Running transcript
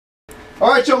All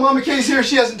right, y'all, Mama K's here.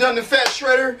 She hasn't done the fat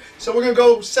shredder, so we're gonna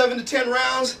go 7 to 10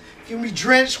 rounds. You're gonna be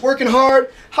drenched, working hard,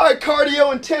 high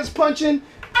cardio, intense punching.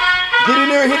 Get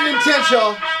in there, hit it intense,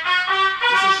 y'all.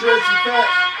 This is shred some fat.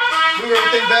 Move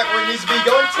everything back where it needs to be.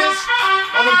 Go intense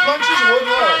on them punches and work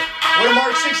hard. We're to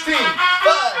mark 16. 5,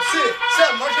 6,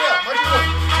 7. March it out. March it 1,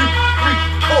 2, 3,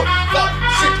 4, 5,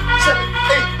 6, 7,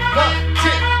 8, 9,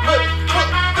 10, 11,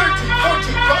 12, 13,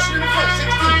 14. Cross it in the front.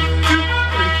 16, 2,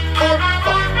 3, 4,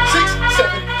 5, 6,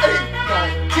 7, 8,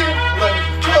 9, 10, 11,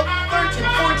 12, 13,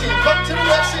 14. Come to the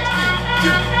left. 16,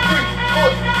 2, 3, 4,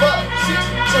 5, 6,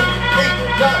 7, 8,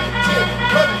 9, 10,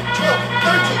 11, 12,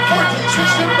 13, 14.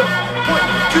 Switch to the left. 1,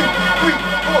 2, 3,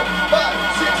 4, 5,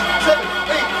 6, 7,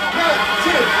 8, 9,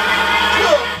 10,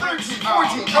 12, 13,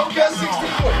 14. Uppercut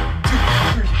 16. 1, 2,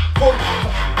 3, 4,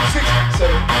 5, 6,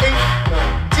 7, 8,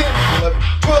 9, 10, 11,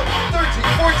 12, 13,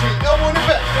 14. Elbow in the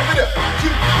back. Lift it up.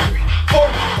 2, 3, 4,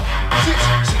 5, 6,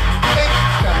 7, 8,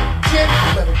 9, 10,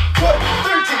 11, 12,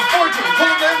 13, 14.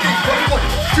 Pull it down deep. 1,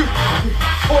 2, 3,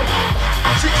 4,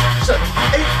 5, 6, 7,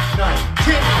 8, 9,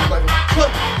 10, 11,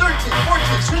 12, 13,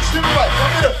 14. Switch to the right.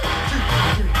 Lift it up. 2,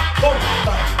 3, 4,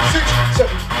 5, 6, 7,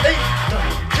 8,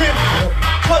 9, 10, 11,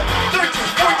 12,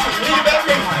 13, 14. Lean it back.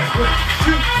 1,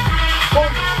 2, 4,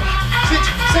 5, 6,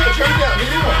 7. Turn it down.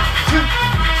 Lean it 1, 2,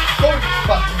 4,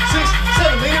 5, 6,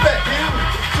 7. Lean it back. Lean it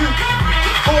 2,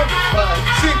 4, 5,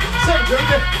 6, 7. Turn it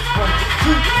down. 1,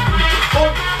 2, 3,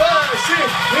 4, 5, 6.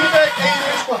 Lean it back. 8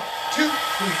 and squat. 2,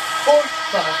 3, 4,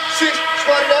 5, 6.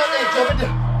 Squat it out. 8. Drop it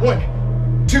down. 1,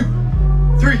 2,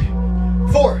 3,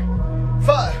 4,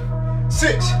 5,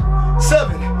 6,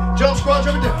 7. Jump squat.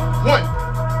 Drop it down. 1,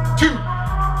 2,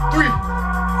 3,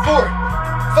 4,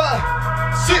 5,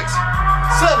 6,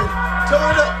 7.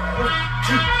 Toe it up. 1,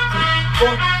 2, 3,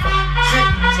 4, 5, 6,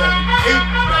 7, 8,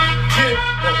 9, 10,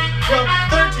 11, 12,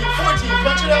 13, 14.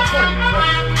 Punch it out. 20.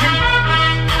 1, 2,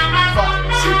 5,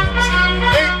 6, 7,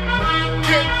 8, 9,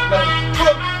 10, 11,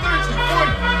 12, 13,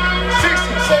 14,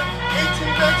 16, 17,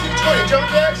 18, 19, 20. Jump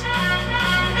jacks.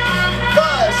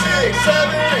 5, 6,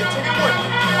 7, 8. Take it 1,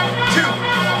 2,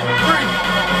 3,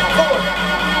 4,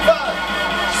 5,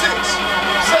 6,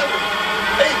 7,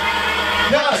 8,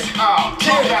 9,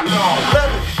 10,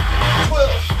 11,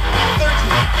 12,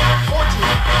 13, 14,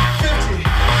 15,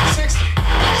 16,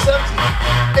 17,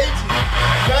 18,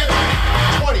 19,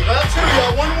 20. Round 2,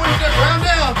 y'all. 1 more step. Round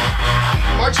down.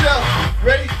 March it out.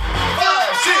 Ready? 5,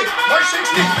 6. March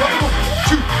 16. 1,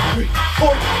 2, 3,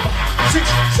 4, 5, 6,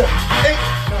 7, 8,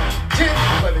 9, 10,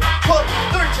 11, 12,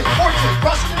 13, 14.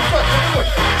 Cross it in the front. 1,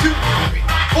 2, 3,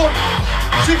 4,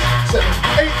 5, 6, 7,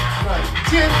 8, 9,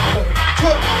 10, 11,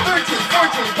 12, 13,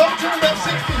 14. Bump to the left.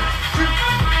 16, 2,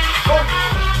 4,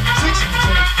 6,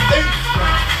 7, 8,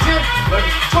 9, 10,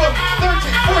 11, 12,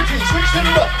 13, 14. Switch to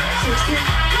the left. 16,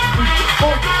 3,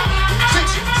 4,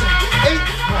 6, 7, 8,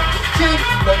 9, 10,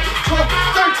 11, 12,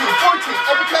 13, 14.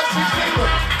 Uppercut 16. 1,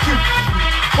 2, 3,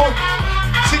 4,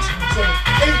 6, 7,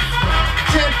 8, 9,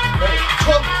 10, 11,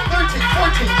 12, 13,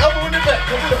 14. Elbow in the back.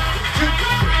 Lift it up. 2,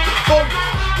 3, 4,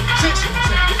 6,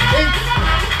 7, 8,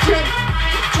 9, 10,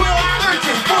 12,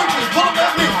 13, 14. Pull them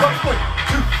back. 1,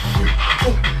 2, 3,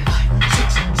 4, 5,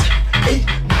 6, 7, 8,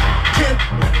 9, 10,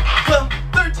 11, 12,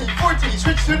 13, 14.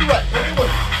 Switch to the right. 1,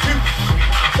 2, 3,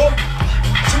 4, 5,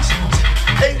 6, 7,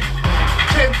 8, 9,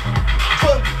 10,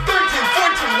 12, 13,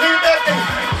 14. Lean it back. 8,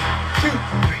 2,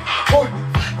 3, 4,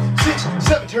 5, 6,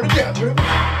 7. Turn it down. Turn it back.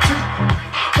 2,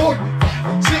 4,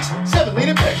 5, 6, 7. Lean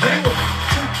it back. 1,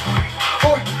 2, 3,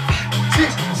 4, 5,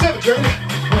 6, 7. Turn it down.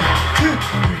 1, 2,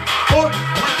 3, 4,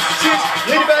 5, 6.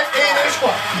 Lean it back. 8 and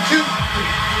squat. 2, 3,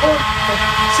 4, 5,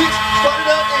 6. Squat it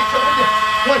out. 8. Drop it down.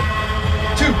 1,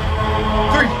 2,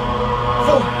 3,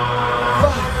 4,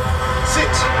 5,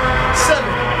 6, 7.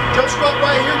 Jump squat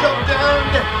right here. Drop it down.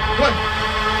 1,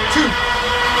 2,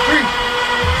 3,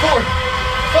 4,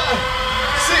 5,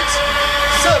 6,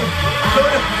 7. Go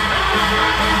down.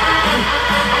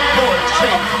 4,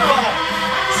 change. 5,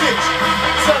 6,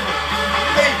 7,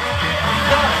 8,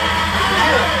 9,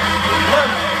 10,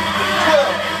 11,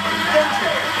 12,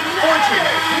 13, 14.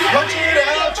 Punch it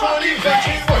out. 20,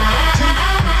 15. 1, 2,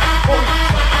 4,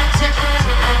 5, 6,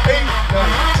 7, 8, 9,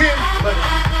 10, 11,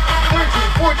 13,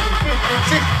 14, 15,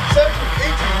 16, 17,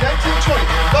 18, 19, 20.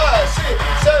 5, 6,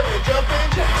 7. Jumping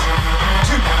jacks.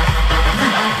 2,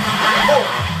 3, 4,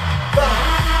 5,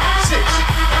 6,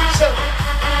 7,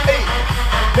 8,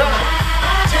 9,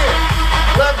 10,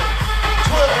 11,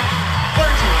 12,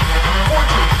 13,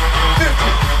 14,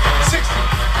 15, 16,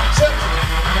 17,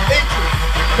 18,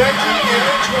 19,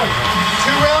 and 20.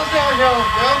 2 rounds down, y'all.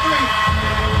 Round 3.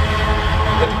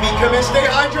 Let the beat come in. Stay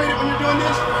hydrated when you're doing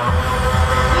this.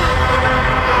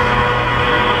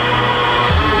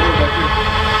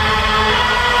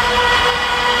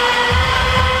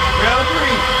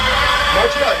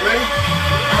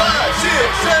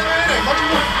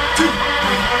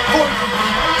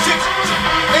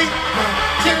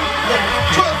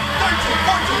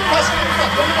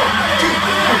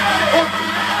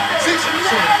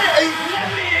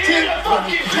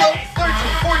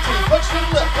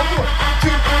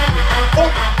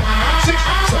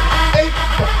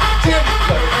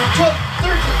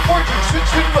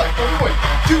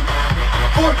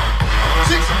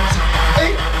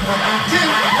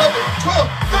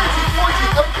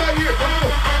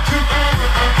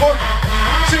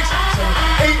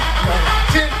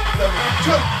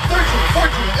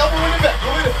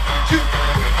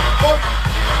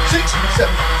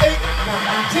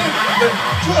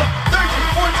 12,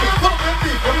 13, 14. Pull up that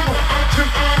beat. 1, 2,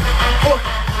 4,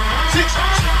 6,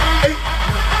 8,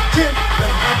 10,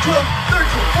 11, 12,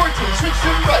 13, 14. Switch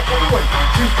to the right. 1,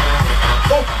 2,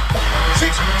 4, 5,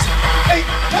 6, 8,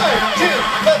 9, 10,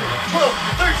 11, 12,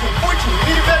 13, 14.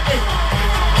 Lean it back. 8,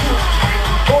 2,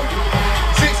 4,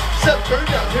 6, 7. Turn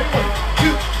it down. Hit it 1,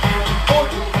 2, 4,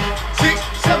 6,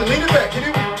 7. Lean it back. Hit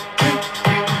it 1, 2,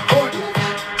 4,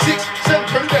 6, 7.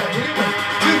 Turn it down. Hit it 1,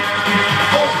 2,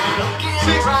 4,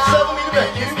 6, 7. Lean it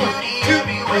back. Hit it 1, 2,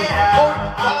 4,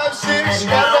 5, 6.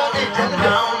 Right about 8. Turn it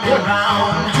down.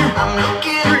 1, 2,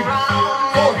 3, 4,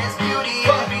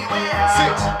 5,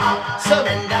 6,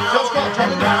 7. Just come on.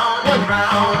 Turn it down. 1,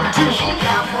 2, 3, 4, 5, 6,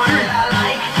 7.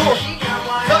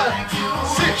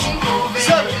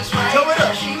 Tell it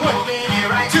up. 1,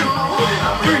 2,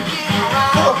 3,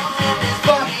 4, 5,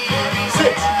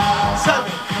 6,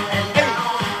 7, 8,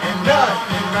 9,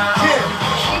 10,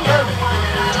 11,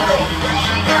 12,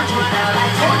 13,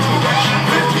 14,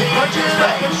 15. Punch it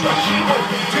back. 1, 2,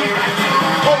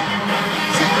 4,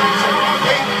 6, 7,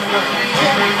 8, 9,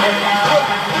 10, 11,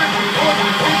 12, 13,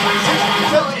 14, 15,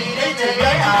 16, 17, 18,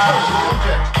 19,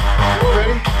 20.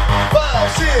 Ready?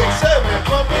 5, 6, 7.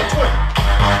 Pump it. 20.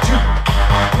 2,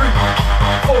 3,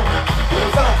 4,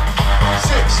 5,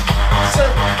 6,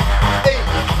 7, 8,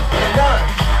 9,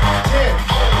 10,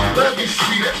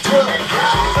 11, 12,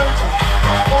 13,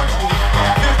 14,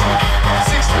 15,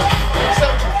 16,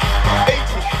 17,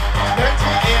 18,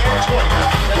 19, and 20.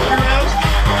 That's 3 rounds.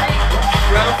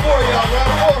 Round 4, y'all.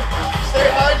 Round 4. Stay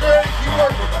hydrated. Keep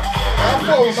working. Round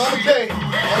 4 with Mama K.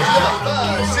 Watch it out.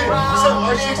 5, 6, 7,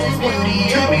 or 16, 1,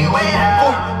 2,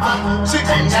 4, 5, 6,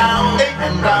 7, 8,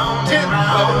 9, 10,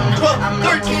 11, 12,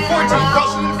 13, 14.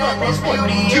 Cross it in front. Cross 1,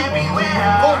 2,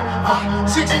 4, 5,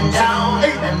 6, 7, 8, 9, 10, 11, 12, 13,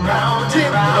 14.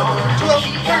 Drop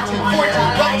to the left.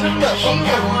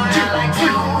 1,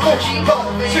 2, 3, 4, 5, 6, 7, 8, 9, 10, 11, 12,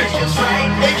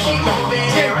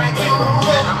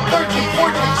 13,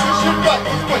 14. Switch to the right.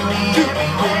 1, 2,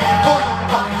 4,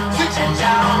 5, 6,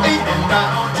 7, 8,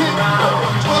 9, 10,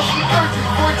 11, 12, 13,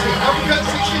 14. Uppercut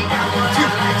 16. 2,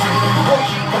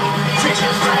 4, 6,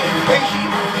 7, 8,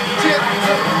 10,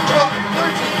 11, 12,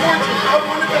 13, 14. Up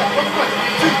on the back. 1,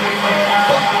 2,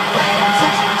 4, 5,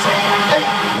 6, 7, 8,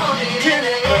 10,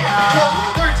 11,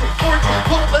 12, 13, 14.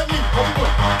 Pull up, let me. 1,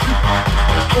 2,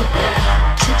 4,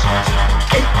 6, 7,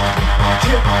 8,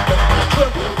 10, 11,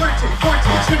 12, 13,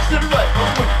 14. Switch to the right.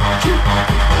 1, 2,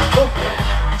 4,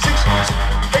 6,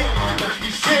 7, 8,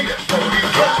 10, 11,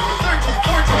 12, 13,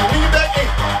 14. Lean it back. 8,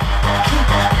 2,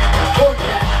 4,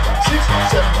 6,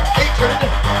 7, 8. Turn it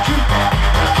down. 2,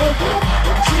 4,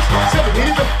 6, 7.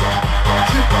 Lean it back.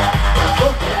 2,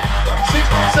 4, 6,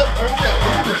 7. Turn it down.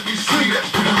 3, 4, 6,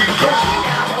 7. Lean it back.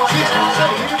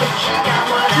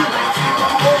 2,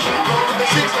 4,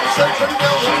 6, 7. Lean it back. Turn it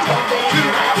down. 1 time. 2,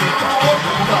 4,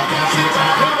 5, 6.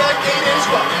 Put it back. 8 and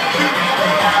squat. 2,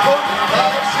 4,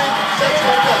 5, 6, 7.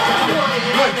 Turn it down.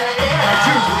 1,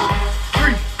 2,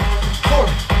 3, 4,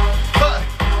 5,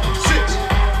 6,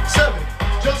 7.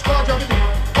 Just squat. Drop it down.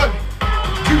 1,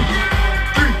 2,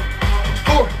 3,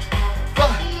 4,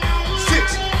 5,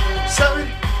 6, 7,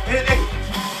 and 8.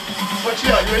 Punch it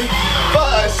out. You ready?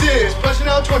 5, 6. Punch it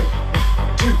out. 20.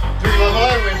 2, 3. Level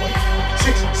line. Ready? 1,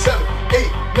 6, 7,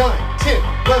 8, 9, 10,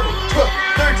 11, 12,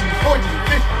 13, 14,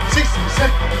 15, 16,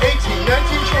 17, 18,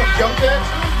 19, 20. Jump jacks.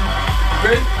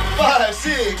 Ready? 5,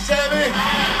 6, 7.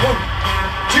 1,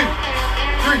 2,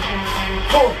 3,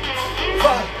 4,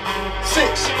 5,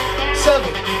 6, 7,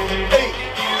 8,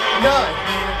 9,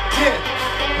 10,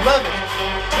 11,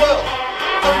 12,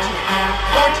 13,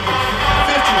 14,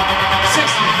 15,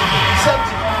 16,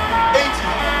 17, 18,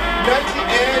 19,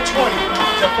 and 20.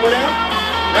 Step 4 down.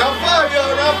 Round 5,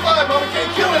 y'all. Round 5. Mama K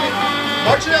killing it.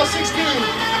 March it out 16.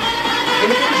 In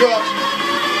the big drops.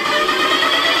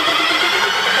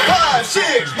 5,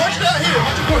 6. March it out here.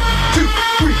 1, 2,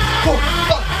 3, 4,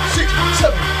 5, 6,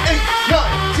 7, 8,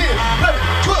 9, 10, 11,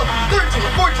 12, 13,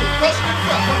 14. Cross it in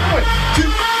front. 1, 2,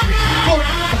 3, 4,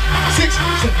 5, 6,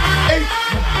 7, 8,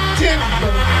 9, 10,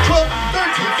 11, 12,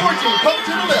 13, 14. Pump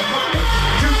to the left. 1,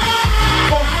 2,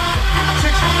 4,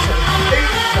 6, 7, 8,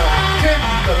 9, 10,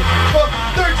 11, 12,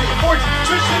 13, 14.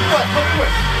 Switch to the right. 1,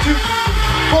 2,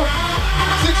 4,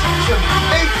 6, 7,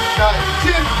 8, 9,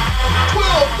 10,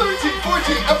 12, 13,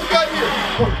 14. Uppercut here.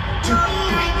 1, 2,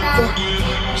 3, 4,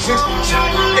 6,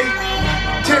 7, 8,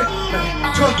 10,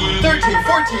 11, 12, 13,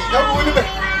 14. Elbow in the back.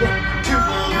 1, 2,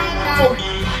 4,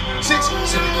 6,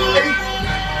 7, 8,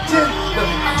 10,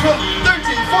 11, 12,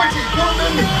 13, 14. Pull up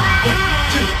in me. 1,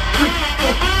 2, 3,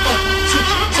 4, 5,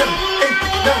 6, 7, 8,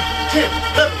 9, 10,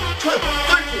 11, 12,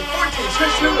 13, 14.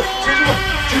 Switch to the left. Switch to 1,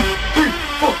 2, 3,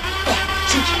 4, 5,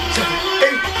 6, 7,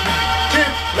 8,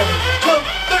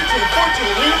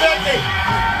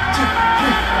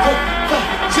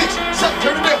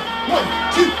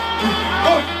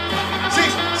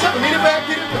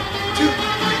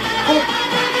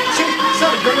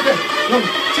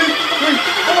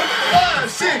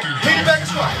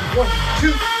 2,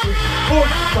 3, 4,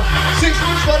 5, 6.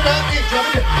 Start it out. 8. Drop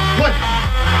it down. 1,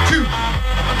 2,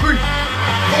 3,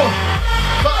 4,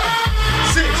 5,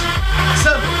 6,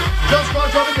 7. Jump squat.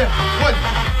 Drop it down. 1,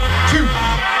 2,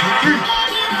 3,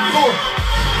 4,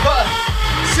 5,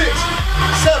 6,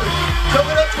 7. Jump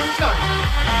it up 20 times.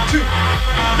 2,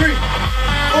 3,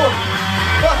 4,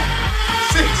 5,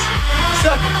 6,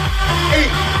 7, 8,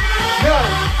 9,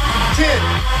 10,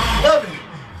 11,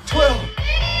 12,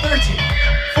 13,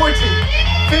 14,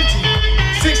 15,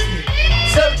 16,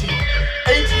 17,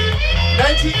 18,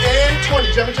 19, and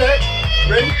 20. Jumping jacks.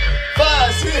 Ready?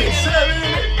 5, 6, 7,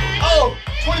 8. Oh,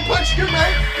 20 punches. Good,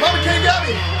 man. Mama can't got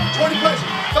me. 20 punches.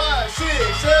 5, 6,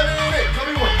 7, 8. Come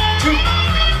in. 1, 2,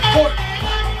 4,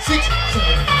 5, 6,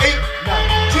 7, 8, 9,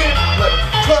 10, 11,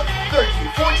 12,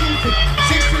 13, 14, 15,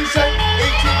 16, 17,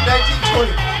 18, 19,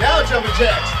 20. Now jumping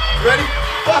jacks. Ready?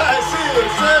 5, 6,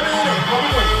 7, 8. Come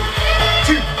in. 1,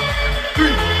 2,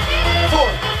 3, 4,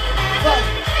 5,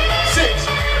 6,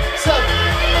 7,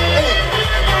 8,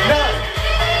 9,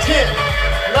 10,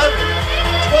 11,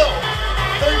 12,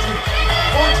 13,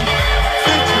 14,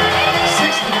 15,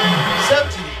 16,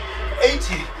 17,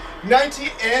 18, 19,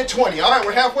 and 20. All right,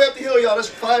 we're halfway up the hill, y'all. That's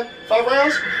five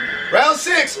rounds. Round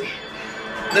 6.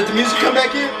 Let the music come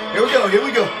back in. Here we go. Here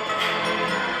we go.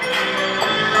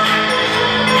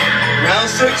 Round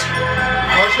 6.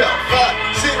 March out.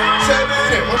 5, 6, 7,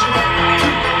 8. March out. 2,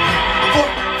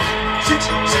 4, 6,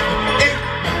 7, 8,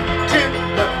 10,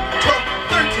 11, 12,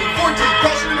 13, 14.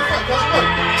 Cross it in the front. Cross it. 1,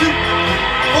 2,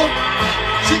 4,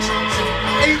 6, 7,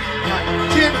 8, 9,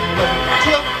 10, 11,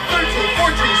 12, 13,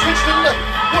 14. Switch to the left.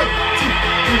 1, 2,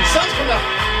 3. Sun's coming out.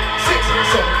 6,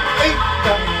 7, 8,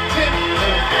 9, 10,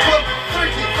 11, 12,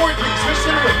 13, 14. Switch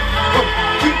to the right. 1,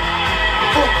 2,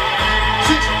 4,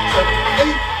 6, 7,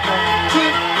 8, 9,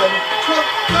 10, 11, 12,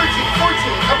 13,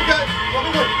 14. Uppercut.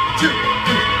 1, 2,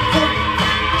 3, 4,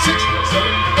 6,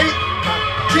 7, 8, 9,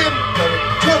 10, 11,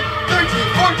 12, 13,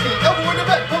 14. Elbow in the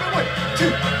back. 1,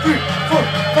 2, 3, 4,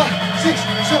 5, 6,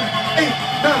 7, 8,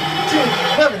 9, 10,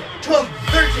 11, 12,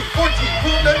 13, 14.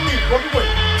 Pull up that knee. 1,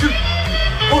 2, 3,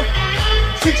 4,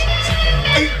 6, 7,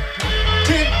 8,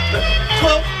 10, 11,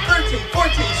 12, 13,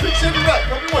 14. Switch to the right.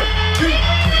 1, 2, 3,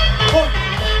 4,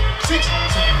 6,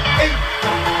 7, 8,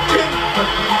 9, 10,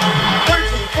 11,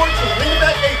 13, 14. Lean it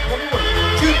back. 8. 1,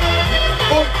 2,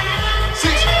 4,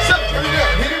 6, 7. Turn it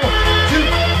down. Hit it. 1, 2,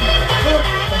 4,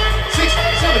 6,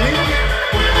 7. Lean it back.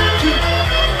 2,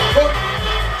 4,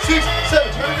 6, 7.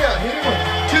 Turn it down. Hit it. 1,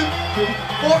 2, 3,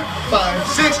 4, 5,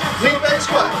 6. Lean it back and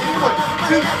squat. Hit it. 1,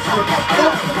 2, 3,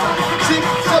 4, 6,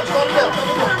 7. Squat it down.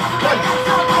 1,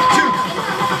 2,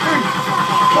 3,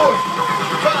 4,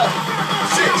 5,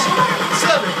 6,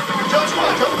 7. Jump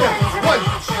squat. Jump it down. 1,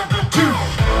 2,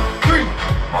 3,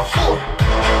 4,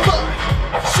 5,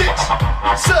 6,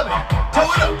 7. Toe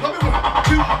it up. Come in. 1,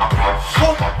 2,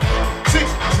 4,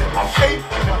 6, 7, 8,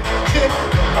 9, 10,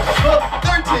 12,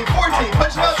 13, 14.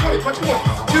 Punch it out. 20. Punch it. 1,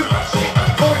 2,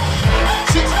 4,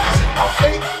 6, 7,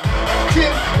 8,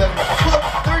 10, 11, 12,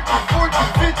 13, 14,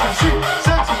 15, 16,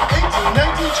 17, 18,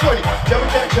 19, 20.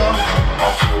 Jumping jack, y'all.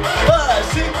 5,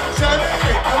 6, 7,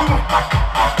 8. Come in.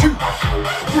 1, 2,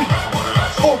 3,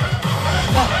 4,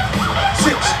 5,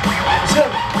 6, 7,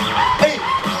 8,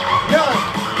 9,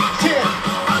 10,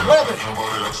 11,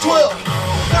 12,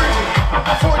 13,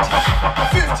 14,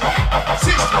 15,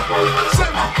 16,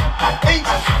 17,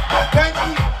 18,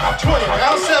 19, 20.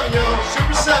 Round 7, y'all.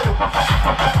 Super 7.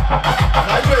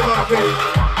 Nice way, Mama Katie.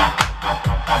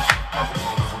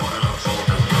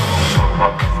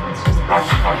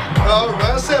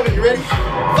 Round 7. You ready?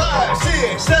 5,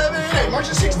 6, 7, 8. March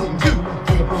to 16. 2, 3,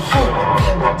 4,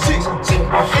 6, 7,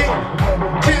 8,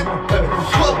 10, 11,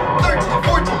 12, 13,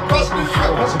 14. Cross it in the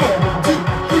front. Cross it. 1, 2,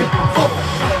 3, 4,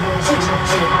 6,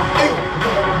 7, 8,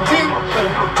 10,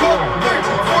 11, 12,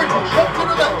 13, 14. Up to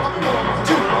the left. 1,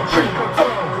 2, 3,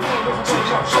 4,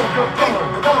 6, 7, 8,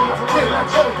 9, 10,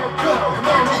 11, 12,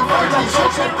 13, 14.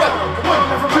 Switch to the right.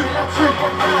 1, 2, 3,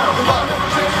 4, 5,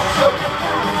 6, 7,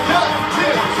 9,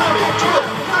 10, 11,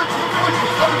 12, 13,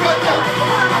 14. Uppercut down.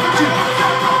 1, 2,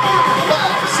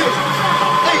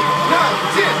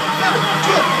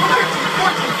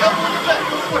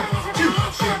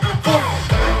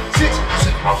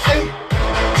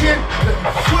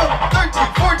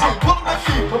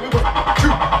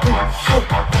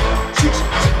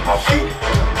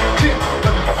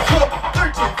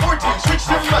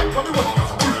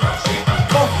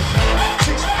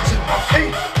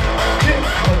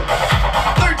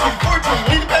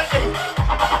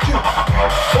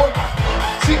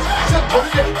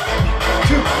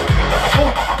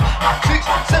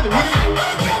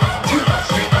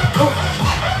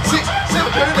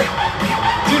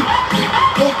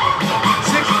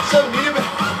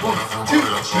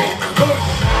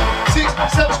 6,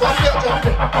 7, squat it out, drop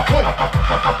it down. 1,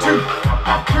 2,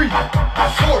 3,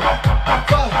 4,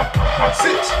 5,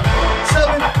 6,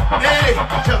 7, and 8.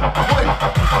 Jump. 1,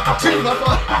 2, my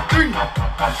fault. 3,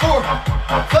 4,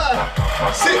 5,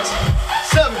 6,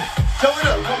 7. Toe it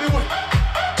up. Come in. 1,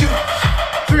 2,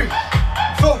 3,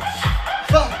 4,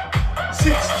 5,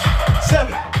 6,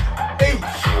 7, 8,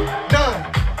 9,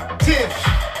 10,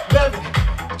 11,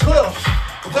 12,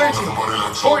 13,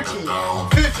 14,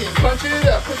 15. Punch it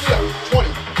up. Push it up. 20,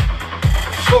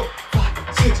 4, 5,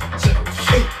 6, 7,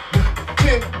 8, 9,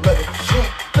 10, 11, 12,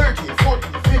 13,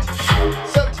 14, 15,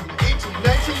 17, 18,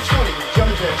 19, 20.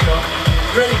 Jumping jacks, y'all.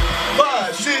 Ready?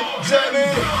 5, 6, 7,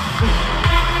 8.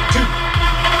 2,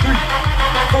 3,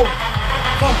 4,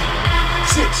 5,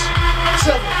 6,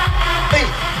 7, 8,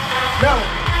 9,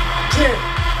 10,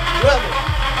 11,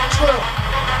 12,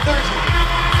 13,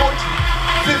 14,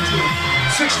 15,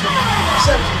 16,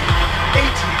 17,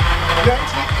 18,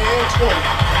 19, and 20.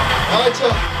 All right,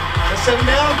 y'all. That's 7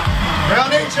 down.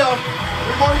 Round 8, y'all.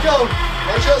 3 more to go.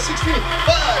 Watch out, 16.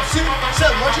 5, 6,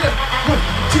 7. Watch it out. 1,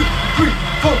 2, 3,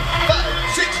 4, 5,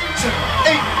 6, 7,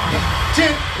 8, 9,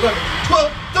 10, 11,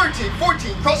 12, 13,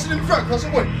 14. Cross it in the front. Cross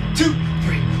it. 1, 2,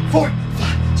 3, 4,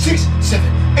 5, 6, 7,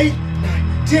 8,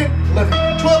 9, 10,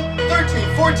 11, 12,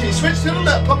 13, 14. Switch to the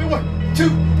left. Pump it. 1, 2,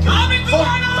 3, 4,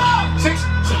 5, 6,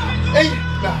 7, 8,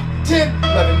 9, 10,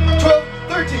 11, 12,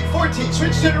 13, 14.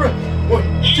 Switch to the right. 1,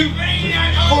 2, 3,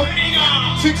 4,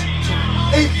 5, 6, 7,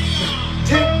 8, 9,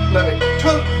 10, 11,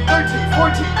 12, 13,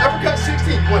 14. Uppercut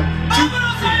 16. 1, 2,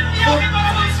 3, 4,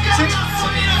 6,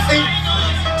 7, 8,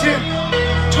 10,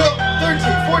 12,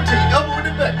 13, 14. Elbow in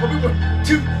the back. Pump it. 1,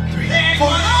 2, 3,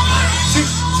 4, 6,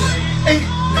 7, 8,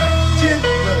 9, 10,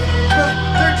 11,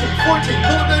 12, 13, 14.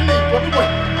 Pull up that knee. Pump it.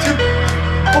 1, 2,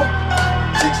 3, 4,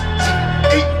 5, 6, 7,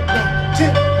 8, 9,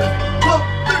 10, 11, 12,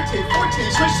 13,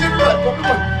 14. Switch to the right. Pump it.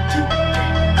 1, 2,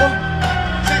 3, 4, 5,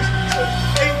 6, 7,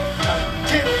 8, 9,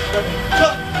 10, 11,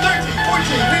 12, 13,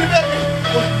 14. Lean it back.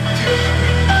 1, 2,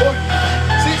 3, 4,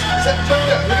 5, 6, 7. Turn it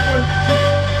down. Hit it. 1,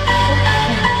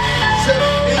 2, 7,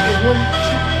 8, and 1,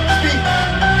 2, speed.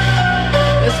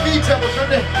 That speed tempo, turn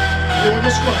down. Then we're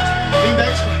gonna squat. Lean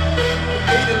back, squat.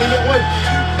 8 and lean at 1,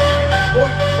 2, 4,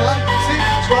 5, 6.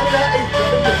 Squat it out. 8.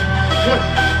 Drop it down. 1,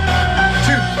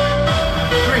 2,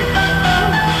 3,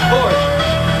 4,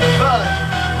 5,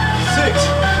 6,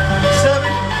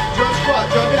 7. Jump squat.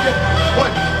 Drop it down.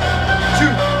 1, 2,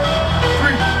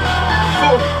 3,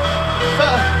 4,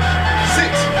 5,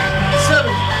 6,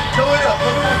 7. Toe it up.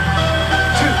 1,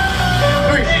 2,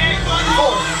 3,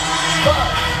 4, 5,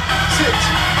 6,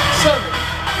 7,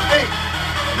 8,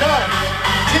 9,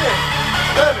 10,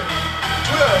 11,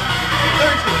 12,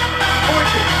 13,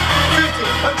 14,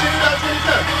 15. Punch it out 20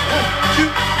 times. 1,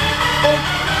 2, 4,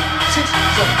 6,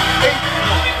 7, 8,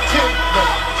 9, 10,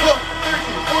 11, 12,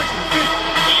 13, 14,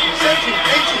 15, 17,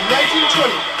 18, 19,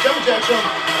 20. Jumping jacks on.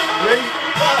 Ready?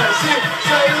 5, 6,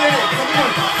 7, 8. Come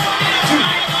on. 2,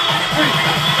 3,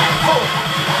 4,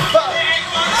 5,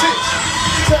 6,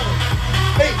 7,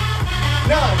 8,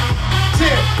 9,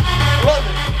 10, 11,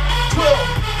 12,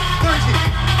 13,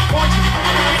 14,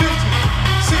 15,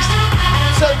 16,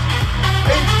 17,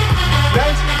 18,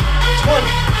 19,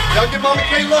 20. Y'all give Mama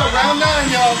K love. Round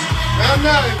 9, y'all. Round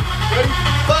 9. Ready?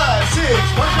 5,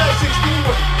 6. Punch out 16.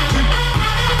 1, 2,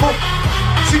 4,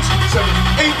 6, 7,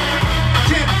 8,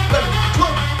 10, 11,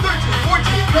 12, 13,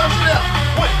 14. Cross it out.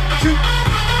 1, 2,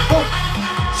 4,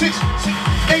 6, 7,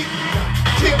 8, 9,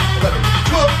 10, 11,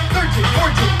 12, 13,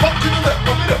 14. Pump to the left.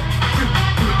 Pump it up. 2,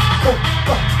 3, 4,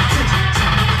 5, 6,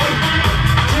 7, 8, 9,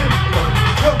 10, 11,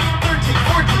 12, 13,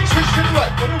 14. Switch to the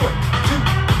right. Pump it. 1, 2,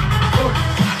 4,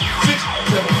 5, 6,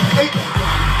 7, 8,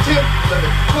 9, 10,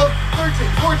 11, 12,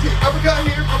 13, 14. Uppercut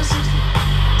here for the 16.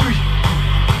 3,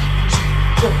 6,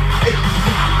 7, 8,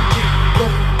 9, 10,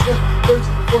 11, 12,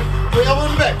 13, 14. Put elbow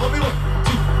in the back. Pump it. 1,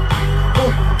 2,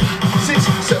 4, 6,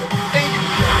 7, 8,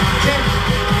 9, 10,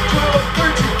 12,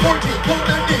 13, 14. Pull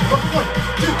that knee. Pump it. 1,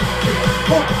 2, 3,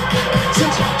 4,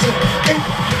 6, 7, 8,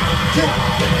 9, 10,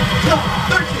 12,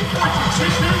 13, 14.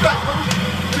 Switch to the right. Pump it.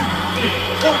 2, 3,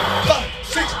 4, 5,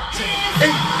 6, 7,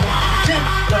 8, 9, 10,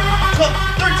 11, 12,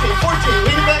 13, 14.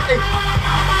 Lean it back. 8,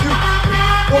 2, 3,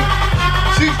 4,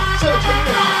 5, 6, 7. Turn it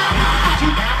down.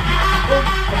 2, 4,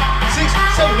 5, 6,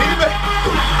 7. Lean it back.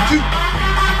 2,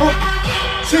 4,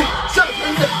 6, 7.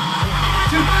 Turn it down.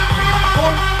 2,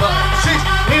 4, 5, 6.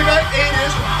 Lean it back. 8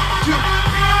 is 1, 2,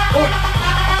 4,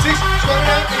 5, 6. Squat it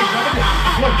out. 8. Drop it down.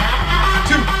 1,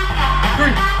 2,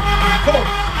 3, 4,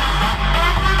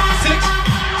 6,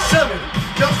 7.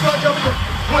 Jump squat. Jump it down.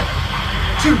 1,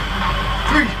 2,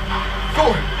 3,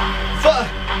 4, 5,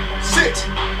 6,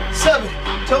 7.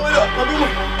 Toe it up.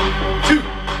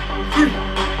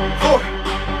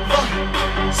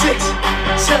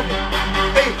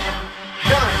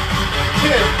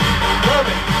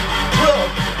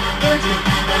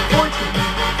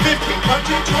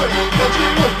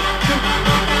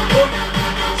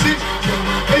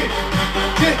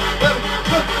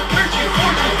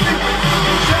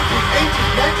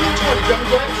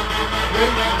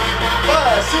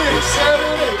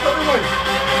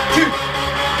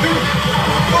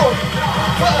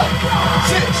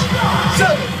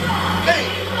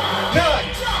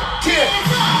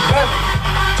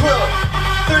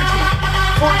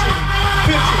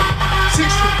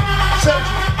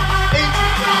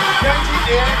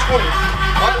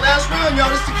 y'all.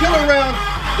 This is the killer round.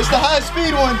 It's the high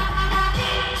speed one.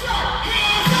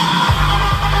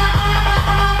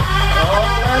 Oh,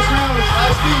 last round is high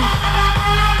speed.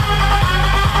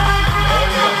 Oh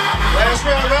yeah. Last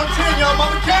round, round 10, y'all.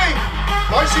 Mama Kane.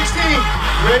 March 16.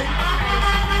 Ready?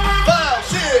 5,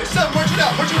 6, 7. March it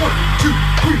out. March it 1, 2,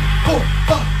 3, 4,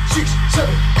 5, 6,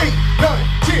 7, 8, 9,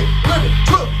 10, 11,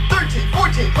 12, 13,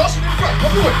 14. Cross it in front.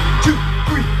 1, 2,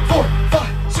 3, 4, 5,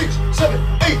 6, 7,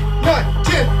 8, 9,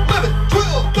 10, 11,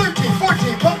 12, 13,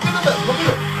 14. Pump to the left. Pump to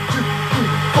the left. 2, 3,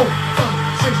 4, 5,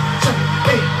 6, 7,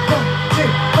 8, 9, 10,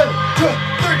 11, 12,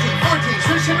 13, 14.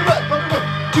 Switch to the right. Pump to the 1,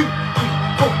 2, 3,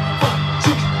 4, 5,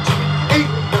 6, 7,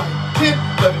 8, 9, 10,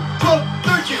 11, 12,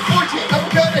 13, 14.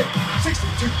 Uppercut it. 6,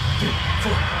 2, 3,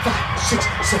 4, 5, 6,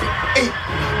 7, 8,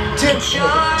 9, 10,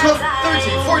 11, 12,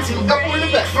 13, 14. Upward in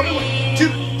the back. Pump to the 1, 2,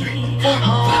 3, 4,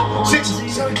 5, 6,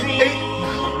 7, 8,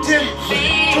 9, 10,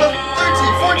 11, 12,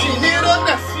 13, 14. Knee it up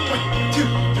now. 1, 2,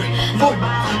 3, 4,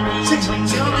 5, 6,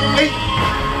 7, 8,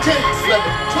 9, 10, 11,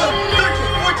 12,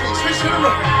 13, 14. Switch to the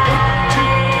right. 1, 2,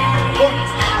 3, 4,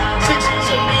 6,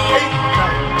 7, 8,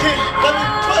 9, 10, 11,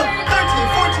 12, 13,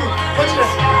 14. Punch it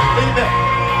out. Lean it back.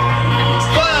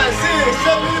 5, 6,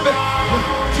 7, lean it back. 1,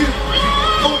 2, 3,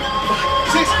 4,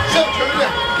 5, 6, 7. Turn it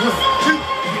back. 1, 2,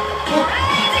 3, 4,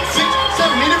 6,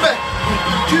 7. Lean it back. 1,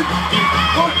 2, 3,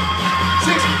 4,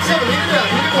 6, 7. Lean it down.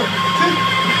 Lean it 1, 2,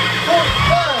 4,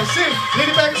 5, 6. Lean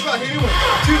it back and squat. Lean it 1,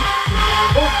 2,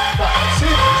 4, 5,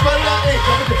 6. Squat it out. 8.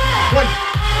 Drop it down. 1,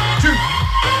 2,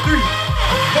 3,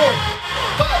 4,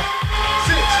 5,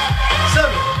 6,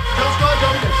 7. Jump squat.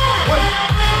 Drop it down. 1,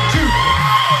 2,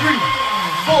 3,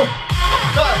 4,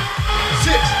 5,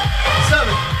 6,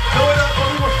 7. Go it up.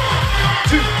 1,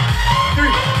 2, 3,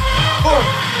 4,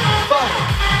 5,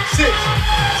 6,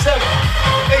 7,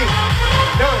 8,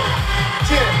 9,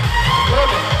 10,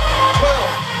 11, 12,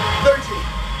 13,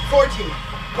 14.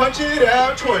 Punch it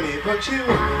out. 20. Punch it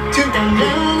 1, 2, 3,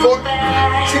 4,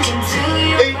 5, 6, 7,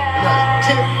 8, 9,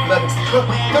 10, 11,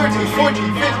 12, 13,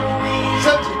 14, 15,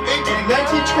 17, 18,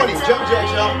 19, 20. Jump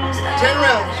jacks, y'all. 10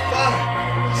 rounds. 5,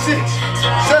 6,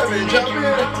 7. Jump in.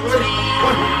 Ready?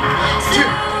 1, 2,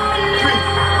 3,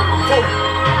 4,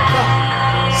 5,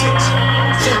 6,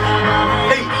 7,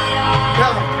 8,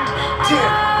 9, 10,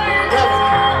 11,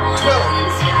 12,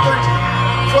 13,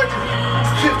 14,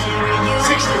 15,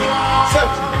 16,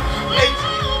 17, 18,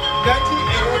 19,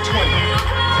 and 20.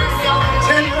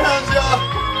 10 rounds, y'all.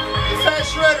 The fat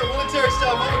shredder, Willitary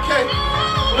style. Mama K.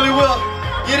 Really will.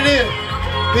 Get it in.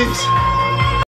 Peace.